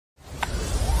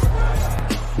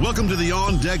Welcome to the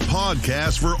On Deck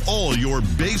podcast for all your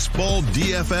baseball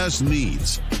DFS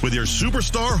needs with your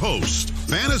superstar hosts,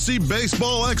 fantasy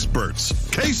baseball experts,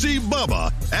 Casey,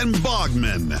 Bubba, and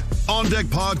Bogman. On Deck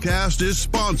podcast is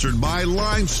sponsored by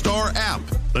Line Star app,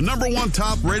 the #1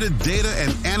 top-rated data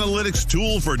and analytics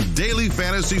tool for daily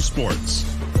fantasy sports.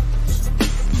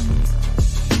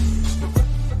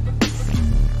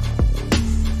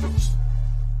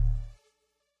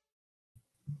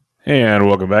 And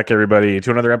welcome back, everybody,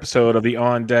 to another episode of the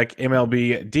On Deck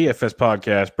MLB DFS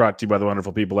podcast, brought to you by the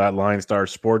wonderful people at Line Star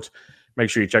Sports. Make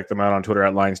sure you check them out on Twitter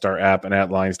at Line Star App and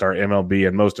at Line Star MLB.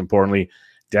 And most importantly,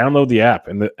 download the app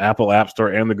in the Apple App Store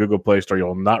and the Google Play Store.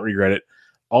 You'll not regret it.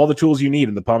 All the tools you need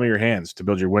in the palm of your hands to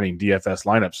build your winning DFS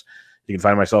lineups. You can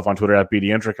find myself on Twitter at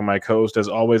BDentric and my co-host, as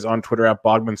always, on Twitter at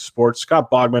Bogman Sports. Scott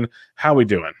Bogman, how we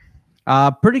doing?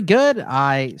 Pretty good.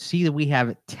 I see that we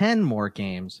have 10 more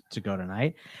games to go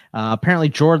tonight. Apparently,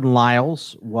 Jordan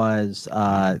Lyles was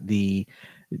the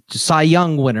Cy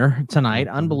Young winner tonight.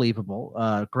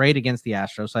 Unbelievable. Great against the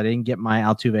Astros. I didn't get my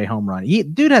Altuve home run.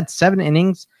 Dude had 7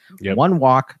 innings, 1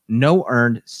 walk, no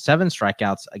earned, 7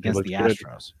 strikeouts against the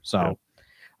Astros. So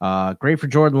great for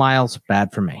Jordan Lyles,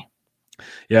 bad for me.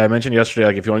 Yeah, I mentioned yesterday,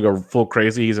 like, if you want to go full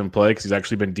crazy, he's in play because he's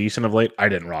actually been decent of late. I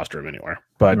didn't roster him anywhere,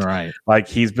 but like,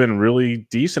 he's been really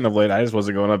decent of late. I just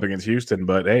wasn't going up against Houston,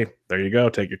 but hey, there you go.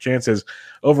 Take your chances.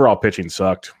 Overall pitching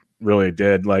sucked. Really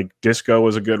did. Like, Disco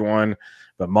was a good one,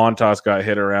 but Montas got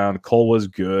hit around. Cole was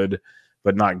good,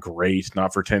 but not great.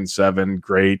 Not for 10-7.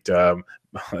 Great.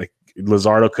 Like,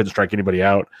 Luzardo couldn't strike anybody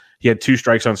out. He had 2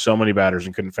 strikes on so many batters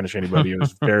and couldn't finish anybody. It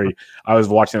was I was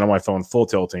watching it on my phone, full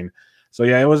tilting. So,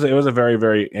 yeah, it was a very,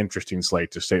 very interesting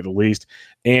slate, to say the least.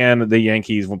 And the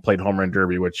Yankees played home run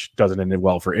derby, which doesn't end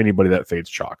well for anybody that fades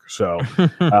chalk. So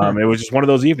it was just one of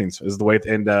those evenings, is the way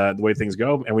things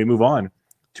go. And we move on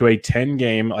to a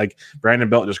 10-game, like, Brandon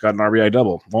Belt just got an RBI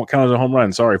double. Won't count as a home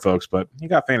run. Sorry, folks, but he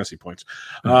got fantasy points.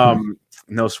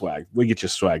 No swag. We get you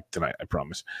swag tonight, I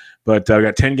promise. But we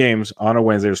got 10 games on a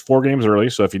Wednesday. There's 4 games early,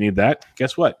 so if you need that,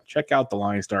 guess what? Check out the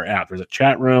Line Star app. There's a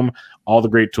chat room, all the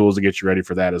great tools to get you ready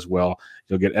for that as well.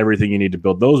 You'll get everything you need to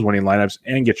build those winning lineups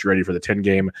and get you ready for the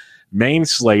 10-game main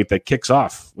slate that kicks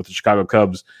off with the Chicago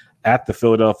Cubs at the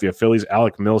Philadelphia Phillies.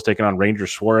 Alec Mills taking on Ranger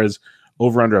Suarez.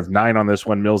 Over-under of 9 on this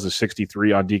one. Mills is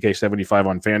 63 on DK, 75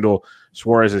 on FanDuel.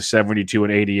 Suarez is 72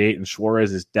 and 88, and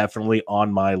Suarez is definitely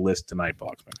on my list tonight,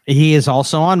 Boxman. He is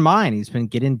also on mine. He's been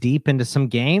getting deep into some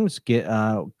games, get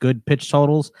good pitch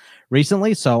totals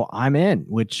recently, so I'm in,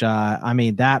 which,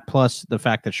 that plus the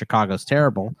fact that Chicago's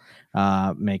terrible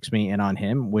makes me in on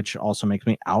him, which also makes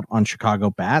me out on Chicago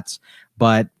bats.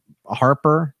 But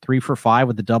Harper, 3 for 5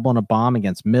 with a double and a bomb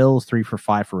against Mills, 3 for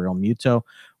 5 for Real Muto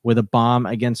with a bomb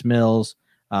against Mills.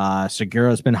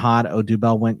 Segura's been hot.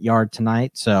 Odubel went yard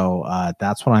tonight. So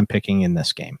that's what I'm picking in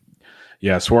this game.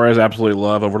 Yeah, Suarez absolutely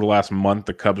love. Over the last month,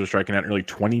 the Cubs are striking out nearly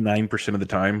 29% of the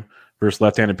time versus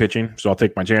left-handed pitching. So I'll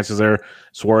take my chances there.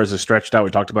 Suarez is stretched out. We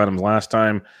talked about him last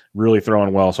time. Really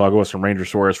throwing well. So I'll go with some Ranger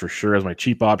Suarez for sure as my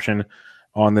cheap option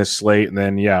on this slate. And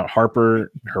then,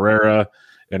 Harper, Herrera,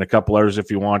 and a couple others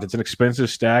if you want. It's an expensive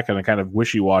stack and a kind of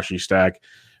wishy-washy stack.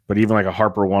 But even like a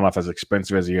Harper one-off, as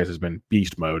expensive as he is, has been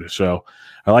beast mode. So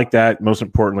I like that. Most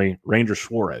importantly, Ranger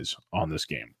Suarez on this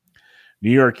game. New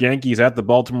York Yankees at the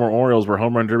Baltimore Orioles, where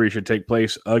home run derby should take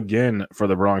place again for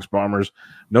the Bronx Bombers.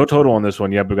 No total on this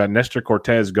one yet, but we got Nestor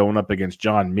Cortez going up against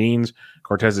John Means.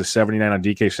 Cortez is 79 on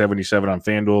DK, 77 on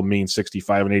FanDuel. Means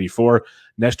 65 and 84.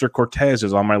 Nestor Cortez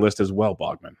is on my list as well,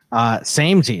 Bogman.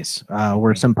 Samesies.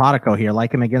 We're simpatico here.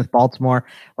 Like him against Baltimore.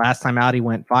 Last time out, he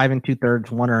went 5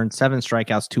 2/3, 1 earned, 7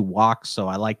 strikeouts, 2 walks. So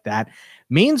I like that.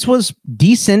 Means was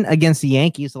decent against the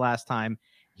Yankees the last time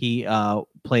he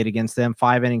played against them.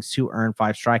 5 innings, 2 earned,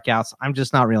 5 strikeouts. I'm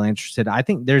just not really interested. I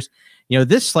think there's,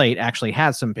 this slate actually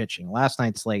has some pitching. Last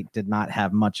night's slate did not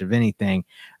have much of anything.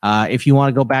 If you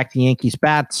want to go back to Yankees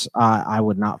bats, I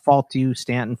would not fault you.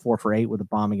 Stanton 4 for 8 with a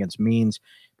bomb against Means.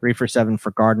 3 for 7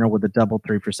 for Gardner with a double.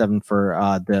 3 for 7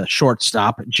 for the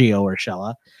shortstop Gio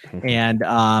Urshela,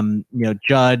 and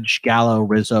Judge, Gallo,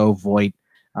 Rizzo, Voit.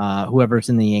 Whoever's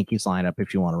in the Yankees lineup,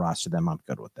 if you want to roster them, I'm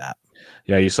good with that.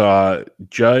 Yeah, you saw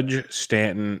Judge,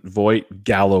 Stanton, Voit,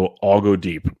 Gallo all go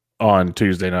deep on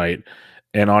Tuesday night.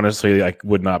 And honestly, I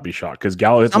would not be shocked because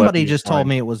Gallo. Somebody just told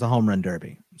me it was the home run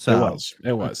derby. So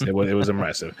it was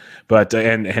impressive. But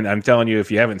and I'm telling you,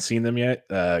 if you haven't seen them yet,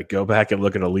 go back and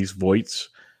look at Elise Voigt's.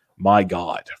 My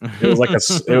God, it was like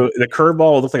the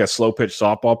curveball looked like a slow pitch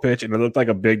softball pitch, and it looked like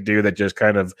a big dude that just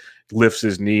kind of lifts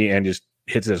his knee and just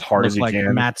hits it as hard as he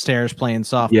can. Matt Stairs playing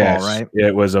softball, right?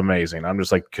 It was amazing. I'm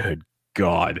just like, good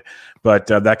God. But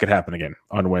that could happen again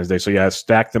on Wednesday. So, yeah,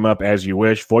 stack them up as you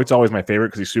wish. Voigt's always my favorite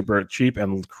because he's super cheap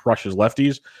and crushes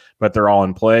lefties, but they're all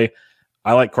in play.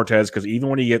 I like Cortez because even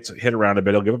when he gets hit around a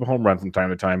bit, he'll give up a home run from time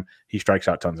to time. He strikes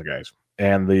out tons of guys.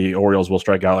 And the Orioles will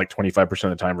strike out like 25% of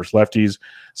the time versus lefties.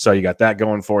 So you got that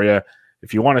going for you.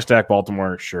 If you want to stack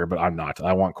Baltimore, sure, but I'm not.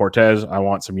 I want Cortez. I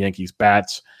want some Yankees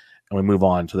bats. And we move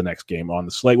on to the next game on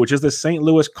the slate, which is the St.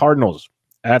 Louis Cardinals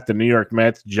at the New York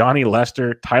Mets. Johnny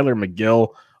Lester, Tyler McGill,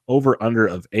 over under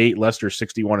of 8. Lester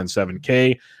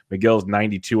 61-7K. McGill's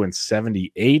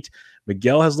 92-78.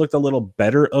 Miguel has looked a little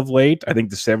better of late. I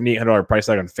think the $7,800 price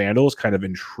tag on FanDuel is kind of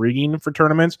intriguing for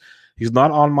tournaments. He's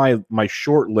not on my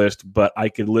short list, but I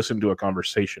could listen to a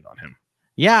conversation on him.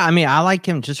 Yeah, I mean, I like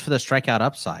him just for the strikeout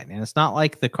upside. And it's not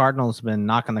like the Cardinals have been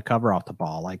knocking the cover off the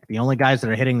ball. Like the only guys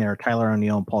that are hitting there are Tyler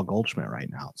O'Neill and Paul Goldschmidt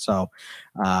right now. So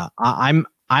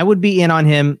I would be in on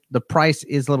him. The price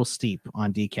is a little steep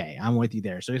on DK. I'm with you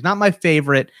there. So he's not my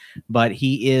favorite, but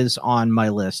he is on my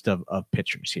list of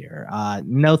pitchers here.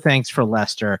 No thanks for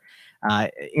Lester.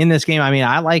 In this game, I mean,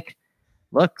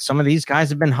 look, some of these guys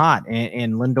have been hot,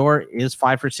 and Lindor is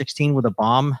 5 for 16 with a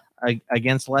bomb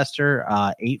against Lester,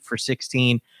 8 for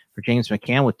 16 for James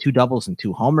McCann with 2 doubles and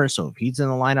 2 homers. So if he's in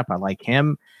the lineup, I like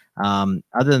him. Other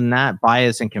than that,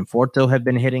 Baez and Conforto have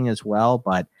been hitting as well,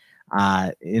 but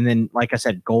and then, like I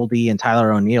said, Goldie and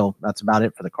Tyler O'Neill, that's about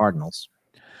it for the Cardinals.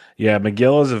 Yeah,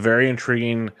 McGill is a very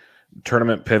intriguing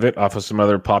tournament pivot off of some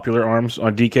other popular arms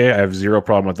on DK. I have zero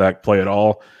problem with that play at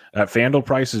all. That FanDuel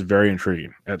price is very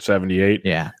intriguing at 78.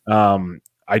 Yeah.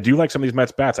 I do like some of these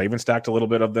Mets bats. I even stacked a little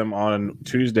bit of them on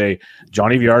Tuesday.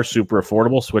 Johnny VR, super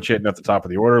affordable. Switch hitting at the top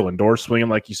of the order. Lindor swinging,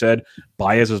 like you said.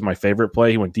 Baez is my favorite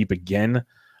play. He went deep again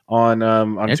on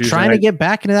Tuesday. Trying to get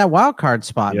back into that wild card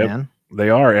spot, man. They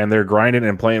are, and they're grinding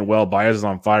and playing well. Baez is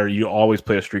on fire. You always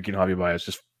play a streaking Javi Baez.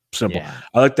 Just simple. Yeah.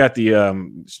 I looked at the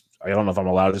I don't know if I'm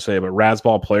allowed to say it, but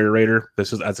Razzball Player Rater.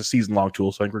 That's a season-long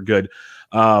tool, so I think we're good.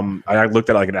 I looked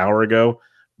at it like an hour ago.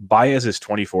 Baez is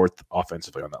 24th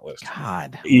offensively on that list.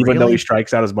 God, even though he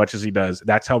strikes out as much as he does,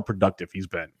 that's how productive he's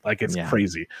been. Like, it's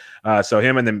crazy. So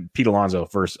him and then Pete Alonso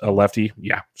versus a lefty.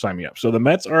 Yeah, sign me up. So the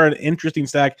Mets are an interesting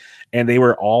stack, and they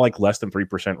were all like less than 3%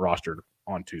 rostered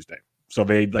on Tuesday. So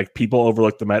people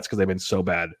overlooked the Mets because they've been so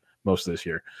bad most of this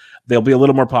year. They'll be a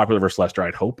little more popular versus Lester,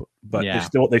 I'd hope, but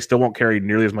they still won't carry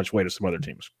nearly as much weight as some other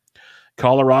teams.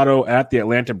 Colorado at the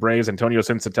Atlanta Braves. Antonio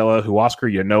Sensatella,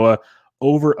 Huascar Yanoa,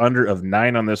 over under of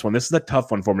 9 on this one. This is a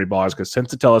tough one for me, boss, because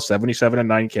Sensatella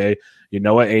 77-9K,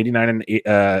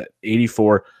 Yanoa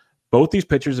 89-84. Both these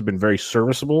pitchers have been very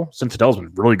serviceable. Sensatella's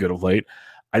been really good of late.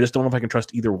 I just don't know if I can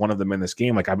trust either one of them in this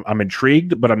game. Like, I'm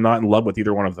intrigued, but I'm not in love with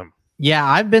either one of them. Yeah,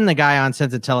 I've been the guy on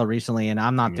Sensatella recently, and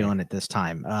I'm not doing it this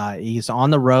time. He's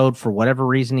on the road. For whatever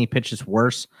reason, he pitches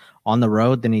worse on the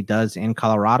road than he does in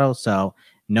Colorado. So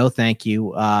no, thank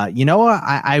you. I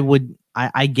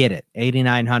get it.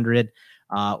 8,900.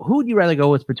 Who would you rather go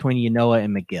with between Yanoa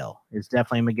and McGill? It's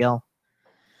definitely McGill.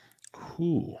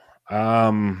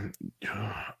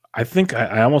 I think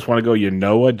I almost want to go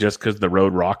Yanoa just because the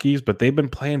road Rockies, but they've been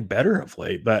playing better of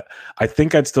late. But I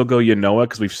think I'd still go Yanoa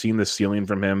because we've seen the ceiling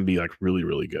from him be like really,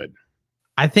 really good.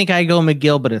 I think I go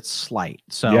McGill, but it's slight.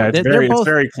 So yeah, it's very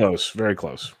close, very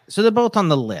close. So they're both on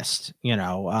the list.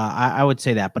 I would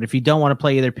say that. But if you don't want to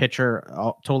play either pitcher,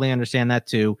 I'll totally understand that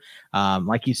too.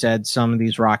 Like you said, some of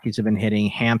these Rockies have been hitting.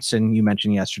 Hampson, you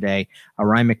mentioned yesterday,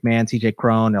 Ryan McMahon, TJ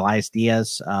Crone, Elias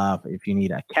Diaz. If you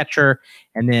need a catcher,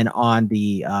 and then on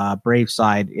the Brave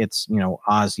side, it's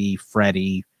Ozzie,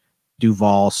 Freddie,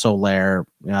 Duvall, Soler,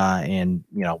 and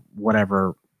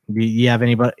whatever. Do you have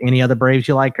any other Braves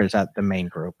you like, or is that the main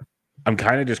group? I'm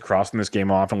kind of just crossing this game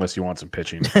off unless you want some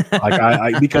pitching.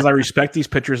 Because I respect these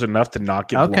pitchers enough to not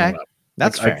get blown up.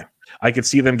 That's fair. I could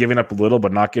see them giving up a little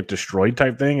but not get destroyed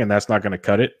type thing, and that's not going to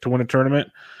cut it to win a tournament.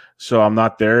 So I'm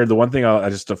not there. The one thing,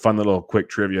 just a fun little quick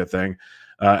trivia thing.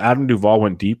 Adam Duvall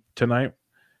went deep tonight.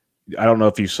 I don't know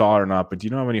if you saw it or not, but do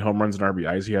you know how many home runs and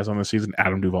RBIs he has on the season?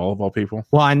 Adam Duvall, of all people.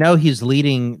 Well, I know he's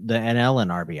leading the NL in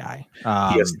RBI.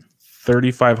 He has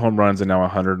 35 home runs and now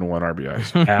 101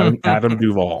 RBIs. Adam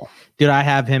Duvall. Dude, I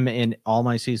have him in all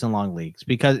my season-long leagues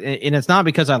and it's not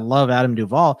because I love Adam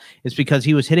Duvall. It's because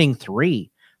he was hitting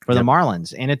 3 for the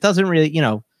Marlins, and it doesn't really,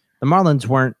 the Marlins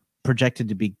weren't projected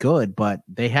to be good, but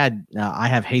they had. I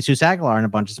have Jesus Aguilar in a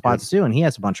bunch of spots too, and he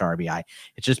has a bunch of RBI.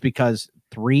 It's just because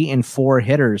 3 and 4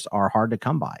 hitters are hard to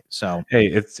come by. So hey,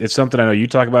 it's something I know you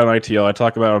talk about on ITL. I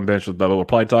talk about on Bench with Bubba. We'll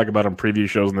probably talk about on preview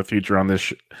shows in the future on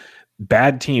this.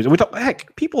 bad teams.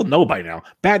 Heck, people know by now.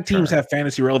 Bad teams have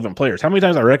fantasy relevant players. How many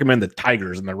times I recommend the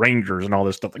Tigers and the Rangers and all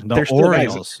this stuff? Like, the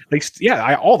Orioles.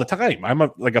 All the time. I'm a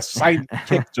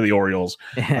sidekick to the Orioles.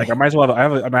 Like I might as well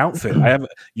have an outfit. I have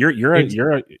you're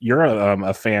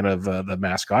a fan of the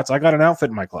mascots. I got an outfit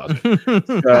in my closet.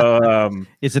 So,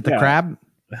 is it the crab?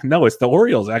 No, it's the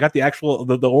Orioles. I got the actual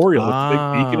the Orioles, with the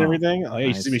big beak and everything. I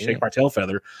used to see me shake my tail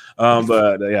feather.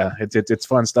 But yeah, it's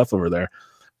fun stuff over there.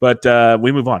 But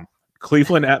we move on.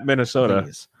 Cleveland at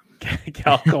Minnesota.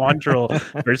 Cal Quantrill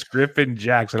versus Griffin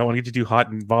Jax. I don't want to get you too hot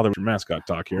and bother with your mascot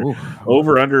talk here. Ooh.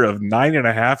 Over under of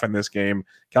 9.5 in this game.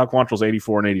 Cal Quantrill's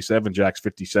 84 and 87. Jax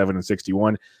 57 and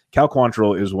 61. Cal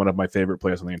Quantrill is one of my favorite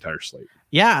players on the entire slate.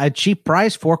 Yeah, a cheap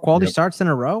price, 4 quality starts in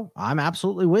a row. I'm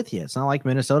absolutely with you. It's not like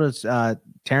Minnesota's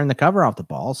tearing the cover off the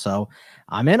ball, so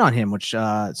I'm in on him, which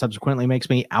subsequently makes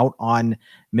me out on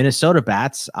Minnesota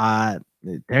bats.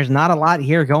 There's not a lot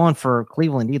here going for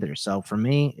Cleveland either. So for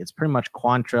me, it's pretty much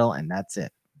Quantrill, and that's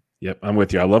it. Yep, I'm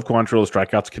with you. I love Quantrill.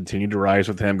 Strikeouts continue to rise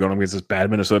with him going against this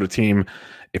bad Minnesota team.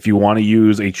 If you want to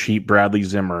use a cheap Bradley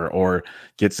Zimmer or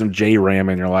get some J-Ram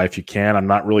in your life, you can. I'm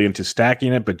not really into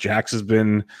stacking it, but Jax has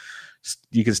been –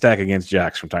 you can stack against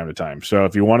Jax from time to time. So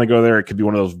if you want to go there, it could be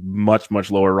one of those much, much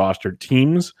lower rostered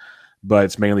teams, but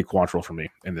it's mainly Quantrill for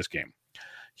me in this game.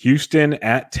 Houston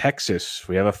at Texas.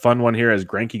 We have a fun one here as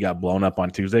Greinke got blown up on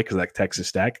Tuesday because that Texas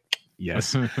stack.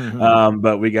 Yes.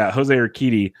 But we got Jose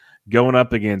Urquidy going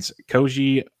up against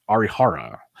Koji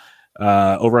Arihara.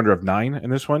 Over under of 9 in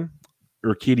this one.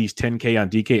 Urquidy's 10K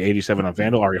on DK, 87 on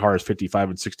Vandal. Arihara's 55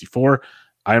 and 64.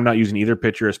 I am not using either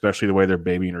pitcher, especially the way they're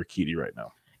babying Urquidy right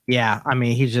now. Yeah, I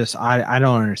mean, he's just I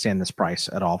don't understand this price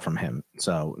at all from him.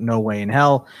 So no way in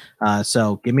hell.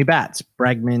 So give me bats.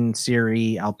 Bregman,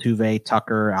 Siri, Altuve,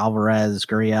 Tucker, Alvarez,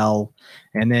 Gurriel.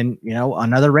 And then,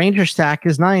 another Ranger stack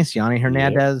is nice. Yanni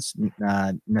Hernandez,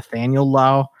 Nathaniel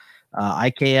Lowe,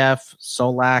 IKF,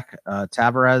 Solak,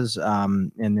 Tavares,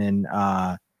 and then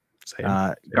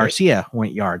Garcia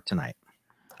went yard tonight.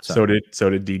 So did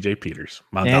DJ Peters.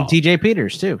 And TJ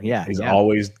Peters too. Yeah. He's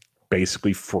always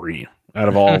basically free out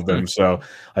of all of them. So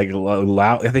they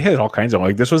had all kinds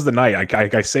of, this was the night.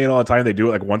 I say it all the time. They do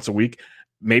it like once a week.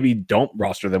 Maybe don't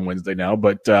roster them Wednesday now,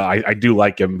 but I do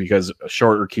like him because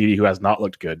short Urquidy, who has not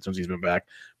looked good since he's been back,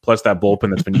 plus that bullpen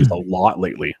that's been used a lot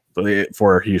lately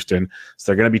for Houston.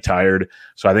 So they're going to be tired.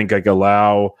 So I think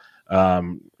allow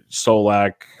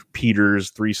Solak, Peters,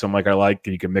 threesome I like.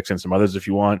 You can mix in some others if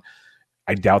you want.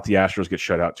 I doubt the Astros get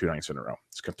shut out 2 nights in a row.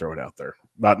 Just gonna throw it out there.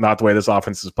 Not the way this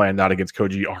offense is playing, not against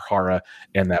Koji Arihara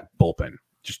and that bullpen.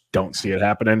 Just don't see it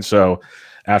happening. So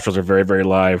Astros are very, very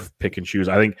live, pick and choose.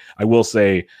 I think I will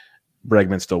say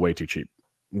Bregman's still way too cheap.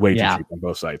 Way too cheap on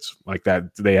both sides. Like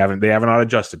that, they haven't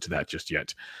adjusted to that just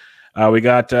yet. We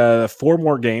got 4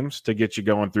 more games to get you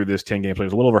going through this 10-game play.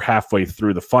 It's a little over halfway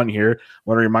through the fun here. I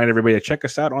want to remind everybody to check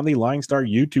us out on the Line Star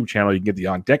YouTube channel. You can get the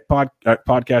On Deck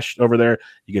podcast over there.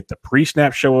 You get the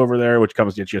pre-snap show over there, which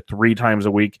comes to you 3 times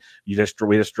a week. We just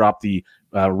dropped the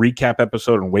recap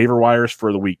episode and waiver wires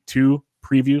for the week 2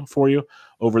 preview for you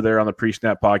over there on the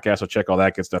pre-snap podcast. So check all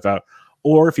that good stuff out.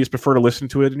 Or if you just prefer to listen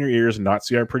to it in your ears and not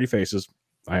see our pretty faces,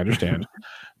 I understand.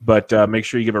 But make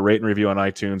sure you give a rate and review on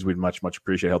iTunes. We'd much, much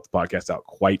appreciate it. Help the podcast out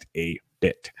quite a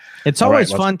bit. It's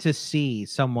always fun to see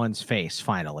someone's face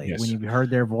finally when you've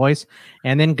heard their voice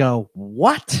and then go,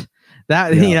 what?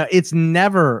 That it's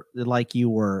never like you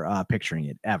were picturing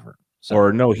it ever. So.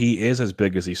 Or no, he is as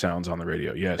big as he sounds on the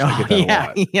radio. Yes, I get that a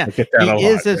lot. Yeah, I get that he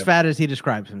is as fat as he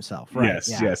describes himself. Right?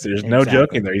 Yes. There's no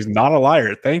joking there. He's not a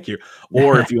liar. Thank you.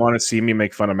 Or if you want to see me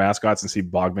make fun of mascots and see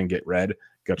Bogman get red,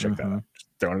 go check that out. Just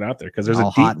throwing it out there because there's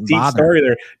a deep story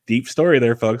there. Deep story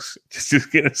there, folks.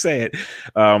 Just gonna say it.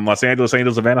 Los Angeles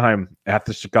Angels of Anaheim at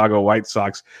the Chicago White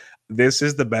Sox. This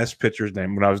is the best pitcher's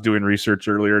name. When I was doing research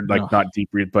earlier, not deep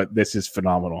read, but this is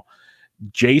phenomenal.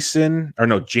 Jansen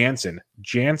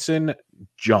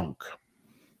Junk.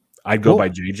 I'd go by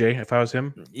JJ if I was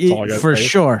him. For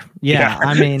sure. Yeah.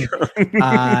 I mean,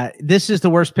 this is the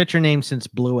worst pitcher name since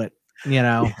Blewett. It's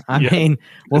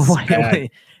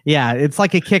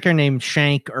like a kicker named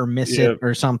Shank or Miss It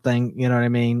or something. You know what I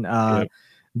mean?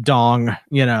 Dong,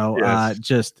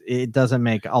 just it doesn't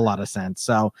make a lot of sense.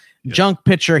 So junk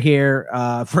pitcher here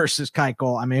versus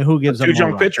Keuchel. I mean, who gives them 2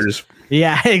 junk pitchers?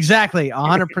 Yeah, exactly.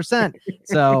 100%.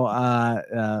 So,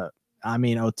 I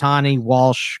mean, Ohtani,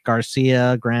 Walsh,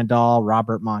 Garcia, Grandal,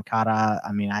 Robert Moncada.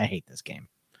 I mean, I hate this game.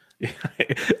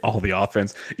 All the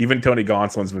offense. Even Tony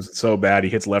Gonsolin's was so bad. He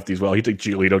hits lefties well. He took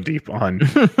Giolito deep on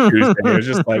Tuesday. It was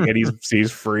just like, and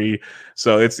he's free.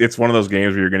 So it's one of those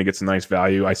games where you're going to get some nice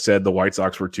value. I said the White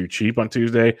Sox were too cheap on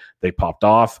Tuesday. They popped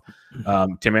off.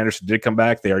 Tim Anderson did come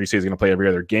back. They already say he's going to play every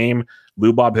other game.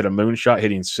 Lou Bob hit a moonshot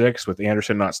hitting 6 with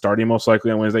Anderson not starting most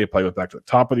likely on Wednesday. He played back to the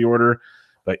top of the order.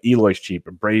 But Eloy's cheap.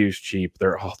 Abreu's cheap.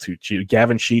 They're all too cheap.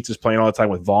 Gavin Sheets is playing all the time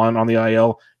with Vaughn on the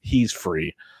IL. He's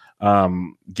free.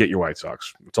 Get your White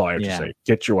Sox. That's all I have to say.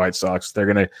 Get your White Sox. They're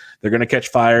gonna catch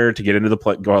fire to get into the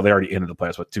play. Well, they're already into the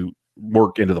playoffs, but to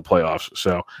work into the playoffs.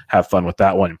 So have fun with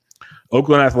that one.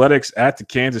 Oakland Athletics at the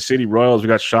Kansas City Royals. We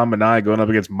got Sean Manaea going up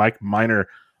against Mike Minor.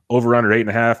 Over under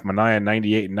 8.5. Manaea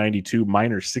 98 and 92.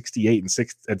 Minor 68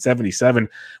 and 77.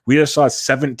 We just saw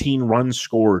 17 runs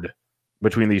scored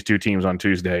between these two teams on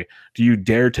Tuesday. Do you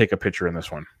dare take a pitcher in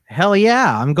this one? Hell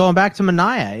yeah. I'm going back to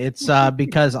Manaea. It's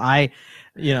because I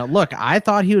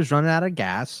thought he was running out of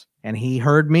gas, and he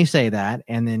heard me say that,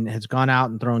 and then has gone out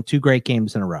and thrown 2 great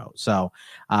games in a row. So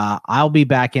I'll be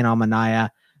back in on Manaea.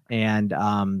 And,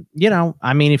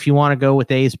 if you want to go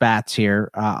with A's bats here,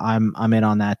 I'm in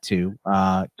on that too.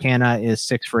 Canna is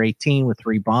 6 for 18 with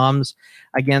 3 bombs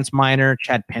against Minor.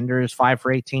 Chad Pinder is 5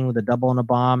 for 18 with a double and a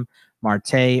bomb.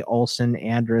 Marte, Olson,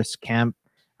 Andrus, Kemp.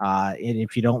 And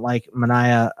if you don't like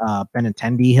Manaea,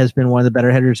 Benintendi has been one of the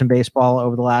better hitters in baseball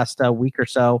over the last week or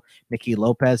so. Nicky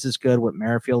Lopez is good. With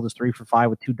Merrifield is 3 for 5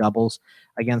 with 2 doubles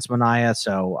against Manaea.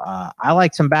 So I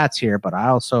like some bats here, but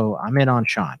I'm in on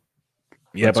Sean.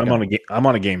 Yeah, but I'm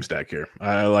on a game stack here.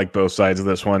 I like both sides of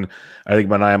this one. I think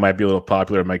Manaea might be a little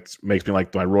popular. It makes me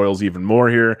like my Royals even more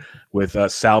here with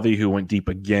Salvi, who went deep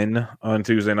again on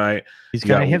Tuesday night. He's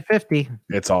going to hit 50.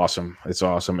 It's awesome. It's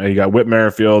awesome. And you got Whit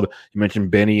Merrifield. You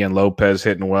mentioned Benny and Lopez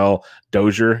hitting well.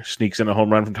 Dozier sneaks in a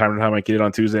home run from time to time. I get it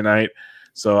on Tuesday night.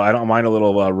 So I don't mind a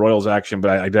little Royals action,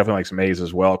 but I definitely like some A's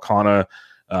as well. Kana,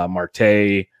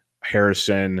 Marte,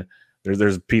 Harrison.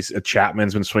 There's a piece of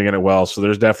Chapman's been swinging it well, so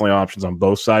there's definitely options on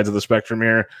both sides of the spectrum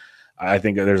here. I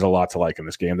think there's a lot to like in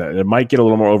this game. That it might get a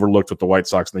little more overlooked with the White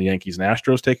Sox and the Yankees and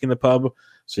Astros taking the pub,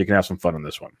 so you can have some fun in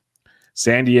this one.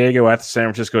 San Diego at the San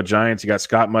Francisco Giants. You got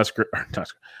Joe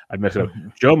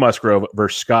Musgrove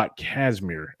versus Scott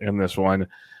Kazmir in this one.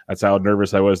 That's how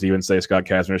nervous I was to even say Scott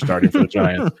Kazmir starting for the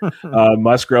Giants.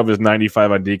 Musgrove is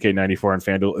 95 on DK, 94 on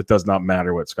FanDuel. It does not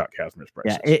matter what Scott Kazmir's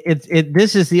price is.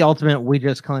 This is the ultimate. We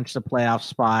just clinched the playoff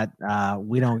spot.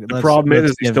 The problem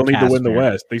is they still need to win the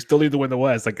West. They still need to win the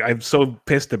West. Like, I'm so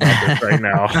pissed about this right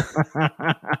now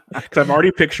because I'm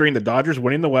already picturing the Dodgers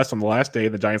winning the West on the last day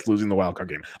and the Giants losing the wild card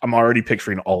game. I'm already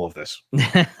picturing all of this.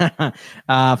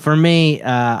 For me,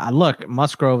 look,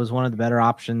 Musgrove is one of the better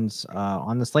options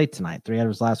on the slate tonight. 3 out of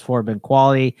his last 4 have been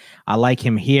quality. I like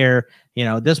him here.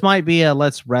 This might be a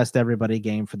let's rest everybody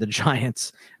game for the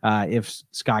Giants if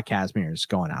Scott Kazmir is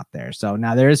going out there. So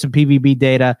now there is some PVB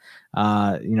data.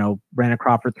 Brandon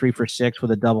Crawford 3 for 6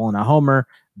 with a double and a homer.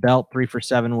 Belt 3 for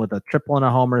 7 with a triple and a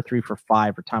homer. 3 for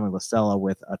 5 for Tommy La Stella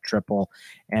with a triple.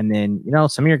 And then,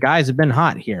 some of your guys have been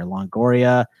hot here.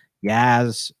 Longoria,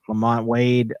 Yaz, Lamont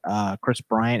Wade, Chris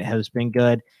Bryant has been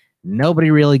good. Nobody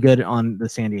really good on the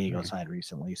San Diego side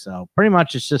recently. So pretty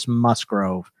much it's just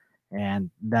Musgrove.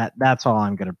 And that's all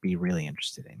I'm going to be really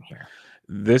interested in here.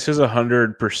 This is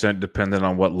 100% dependent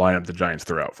on what lineup the Giants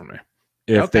throw out for me.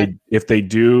 If they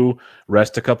do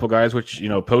rest a couple guys, which,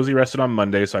 Posey rested on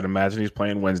Monday, so I'd imagine he's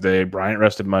playing Wednesday. Bryant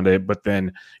rested Monday, but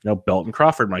then, Belt and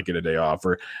Crawford might get a day off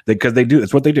because they do.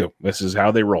 It's what they do. This is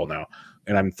how they roll now.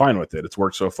 And I'm fine with it. It's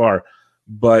worked so far.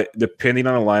 But depending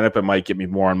on the lineup, it might get me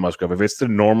more on Musgrove. If it's the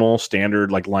normal standard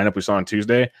lineup we saw on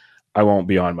Tuesday, I won't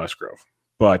be on Musgrove.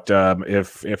 But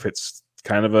if it's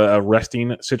kind of a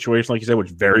resting situation, like you said,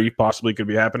 which very possibly could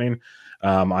be happening,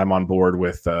 I'm on board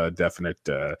with definite.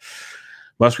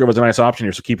 Musgrove is a nice option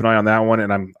here, so keep an eye on that one.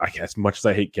 And as much as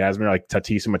I hate Kazmir, like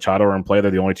Tatis and Machado are in play.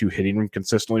 They're the only 2 hitting him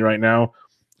consistently right now.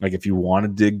 Like if you want to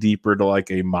dig deeper to like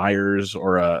a Myers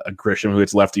or a Grisham who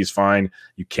hits lefties fine,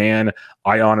 you can.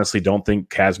 I honestly don't think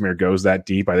Kazmir goes that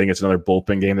deep. I think it's another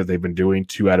bullpen game that they've been doing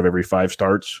 2 out of every 5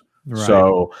 starts. Right.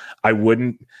 So I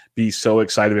wouldn't be so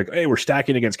excited. Like, hey, we're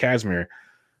stacking against Kazmir.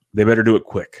 They better do it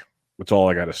quick. That's all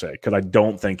I got to say because I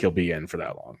don't think he'll be in for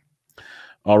that long.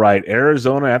 All right,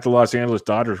 Arizona at the Los Angeles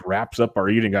Dodgers wraps up our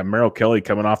evening. Got Merrill Kelly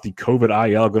coming off the COVID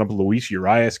IL, going up to Luis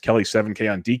Urias. Kelly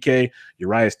 7K on DK.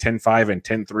 Urias 10-5 and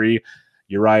 10-3.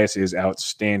 Urias is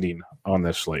outstanding on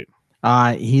this slate.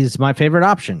 He's my favorite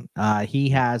option. He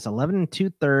has 11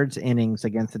 2/3 innings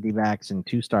against the D-backs in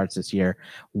 2 starts this year.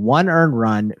 1 earned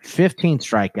run, 15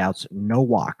 strikeouts, no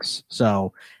walks.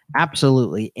 So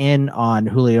absolutely in on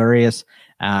Julio Urias.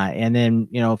 And then,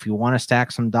 if you want to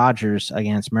stack some Dodgers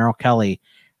against Merrill Kelly,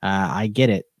 I get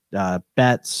it.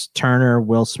 Betts, Turner,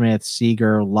 Will Smith,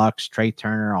 Seager, Lux, Trey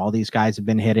Turner, all these guys have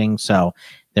been hitting. So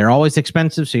they're always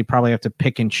expensive. So you probably have to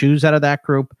pick and choose out of that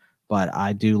group. But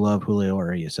I do love Julio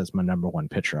Urias as my number one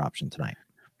pitcher option tonight.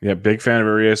 Yeah, big fan of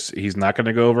Urias. He's not going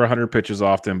to go over 100 pitches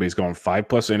often, but he's going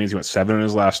 5+ innings. He went 7 in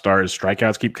his last start. His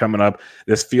strikeouts keep coming up.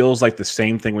 This feels like the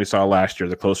same thing we saw last year.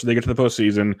 The closer they get to the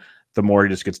postseason, the more he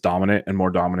just gets dominant and more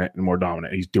dominant and more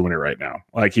dominant. He's doing it right now.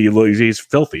 Like he's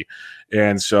filthy.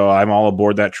 And so I'm all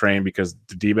aboard that train because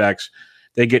the D-backs,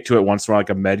 they get to it once in a while. Like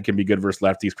a Med can be good versus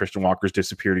lefties. Christian Walker's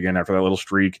disappeared again after that little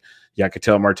streak. Yeah,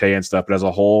 Ketel Marte and stuff. But as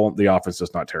a whole, the offense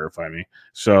does not terrify me.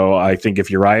 So I think if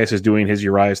Urias is doing his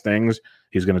Urias things,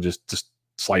 he's going to just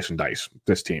slice and dice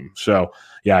this team. So,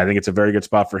 yeah, I think it's a very good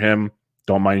spot for him.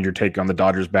 Don't mind your take on the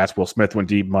Dodgers bats. Will Smith went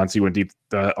deep. Muncy went deep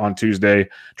on Tuesday.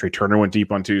 Trey Turner went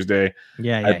deep on Tuesday.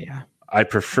 Yeah. I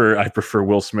prefer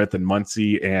Will Smith and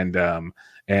Muncy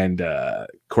and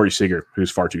Corey Seager,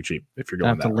 who's far too cheap. If you're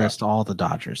going to list all the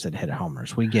Dodgers that hit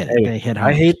homers, we get it. Hey, they hit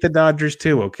homers. I hate the Dodgers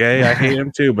too. Okay, I hate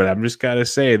them too, but I'm just gotta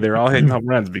say they're all hitting home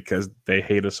runs because they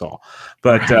hate us all.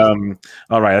 But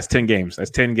all right, that's 10 games.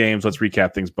 Let's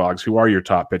recap things. Boggs, who are your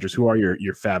top pitchers? Who are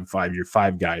your Fab Five? Your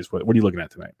 5 guys? What are you looking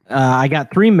at tonight? I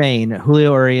got 3 main: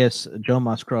 Julio Urias, Joe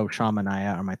Musgrove, Sean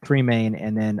Manaea are my 3 main,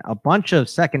 and then a bunch of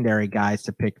secondary guys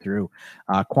to pick through: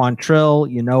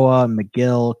 Quantrill, Ynoa,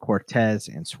 McGill, Cortez,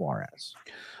 and Suarez.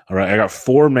 All right, I got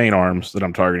 4 main arms that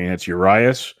I'm targeting. It's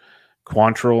Urias,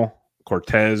 Quantrill,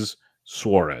 Cortez,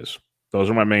 Suarez. Those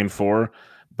are my main 4.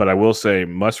 But I will say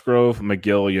Musgrove,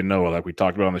 McGill, Ynoa, like we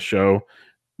talked about on the show,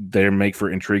 they make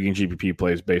for intriguing GPP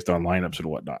plays based on lineups and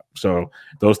whatnot. So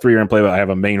those 3 are in play, but I have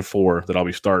a main 4 that I'll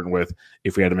be starting with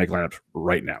if we had to make lineups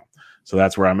right now. So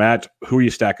that's where I'm at. Who are you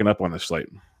stacking up on this slate?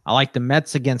 I like the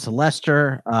Mets against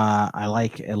Leicester. I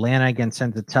like Atlanta against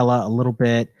Senzatella a little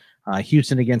bit.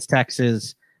 Houston against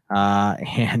Texas.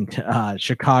 And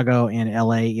Chicago and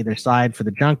LA either side for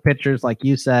the junk pitchers, like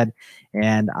you said.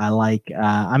 And I like,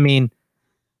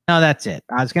 no, that's it.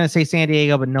 I was going to say San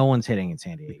Diego, but no one's hitting in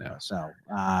San Diego. No. So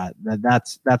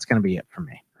that's going to be it for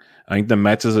me. I think the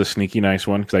Mets is a sneaky nice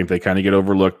one because I think they kind of get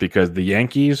overlooked because the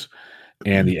Yankees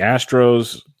and the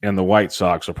Astros and the White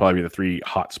Sox will probably be the 3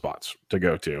 hot spots to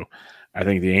go to. I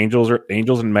think the Angels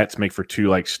and Mets make for 2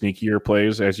 like sneakier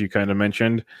plays, as you kind of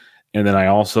mentioned. And then I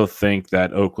also think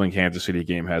that Oakland Kansas City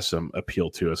game has some appeal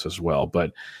to us as well.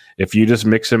 But if you just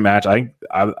mix and match, I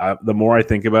the more I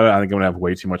think about it, I think I'm going to have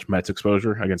way too much Mets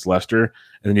exposure against Leicester.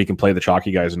 And then you can play the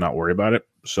chalky guys and not worry about it.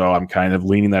 So I'm kind of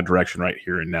leaning that direction right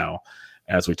here and now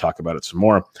as we talk about it some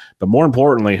more. But more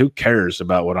importantly, who cares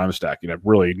about what I'm stacking up?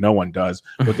 Really, no one does.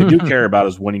 What they do care about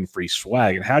is winning free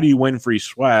swag. And how do you win free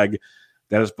swag?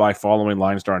 That is by following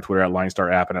LineStar on Twitter at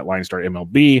LineStar App and at LineStar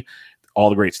MLB. All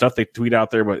the great stuff they tweet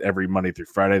out there, but every Monday through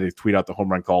Friday, they tweet out the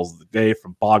home run calls of the day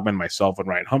from Bogman, myself, and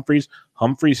Ryan Humphreys.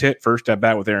 Humphreys hit first at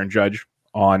bat with Aaron Judge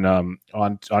on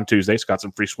Tuesday. It's got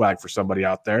some free swag for somebody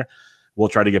out there. We'll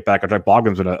try to get back.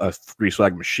 Bogman's been a free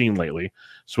swag machine lately,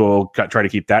 so we'll try to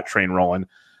keep that train rolling.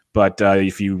 But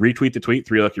if you retweet the tweet,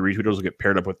 3 lucky retweeters will get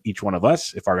paired up with each one of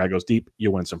us. If our guy goes deep,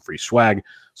 you'll win some free swag.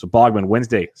 So Bogman,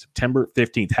 Wednesday, September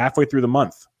 15th, halfway through the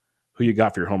month. Who you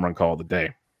got for your home run call of the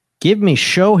day? Give me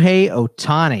Shohei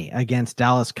Ohtani against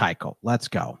Dallas Keuchel. Let's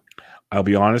go. I'll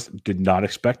be honest, did not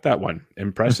expect that one.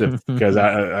 Impressive, because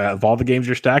of all the games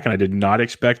you're stacking, I did not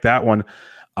expect that one.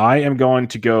 I am going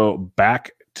to go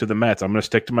back to the Mets. I'm going to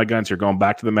stick to my guns here, going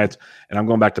back to the Mets, and I'm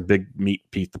going back to Big Meat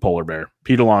Pete, the polar bear.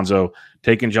 Pete Alonso,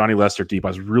 taking Johnny Lester deep. I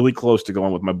was really close to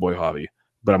going with my boy Javi,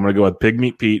 but I'm going to go with Big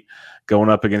Meat Pete going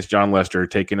up against John Lester,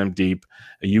 taking him deep.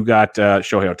 You got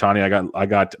Shohei Ohtani. I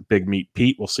got Big Meat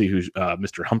Pete. We'll see who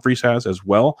Mr. Humphreys has as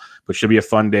well, but should be a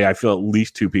fun day. I feel at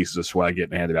least 2 pieces of swag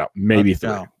getting handed out, maybe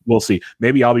 3. We'll see.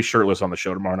 Maybe I'll be shirtless on the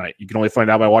show tomorrow night. You can only find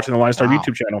out by watching the LineStar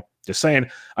YouTube channel. Just saying,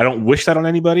 I don't wish that on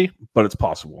anybody, but it's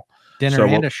possible. Dinner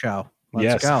and a show.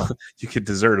 Let's go. You could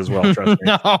dessert as well. Trust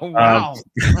me. Oh, wow.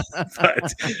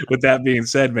 But with that being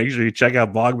said, make sure you check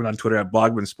out Bogman on Twitter at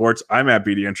Bogman Sports. I'm at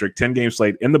BD Entrick. 10 game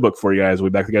slate in the book for you guys. We'll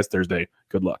be back with you guys Thursday.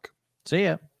 Good luck. See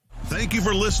ya. Thank you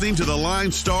for listening to the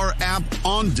LineStar App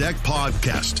On Deck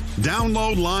podcast.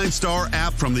 Download LineStar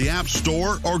app from the App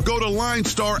Store or go to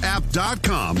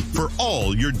linestarapp.com for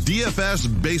all your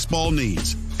DFS baseball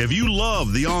needs. If you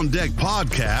love the On Deck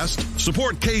podcast,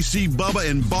 support KC, Bubba,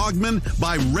 and Bogman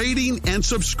by rating and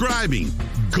subscribing.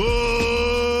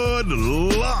 Good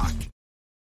luck.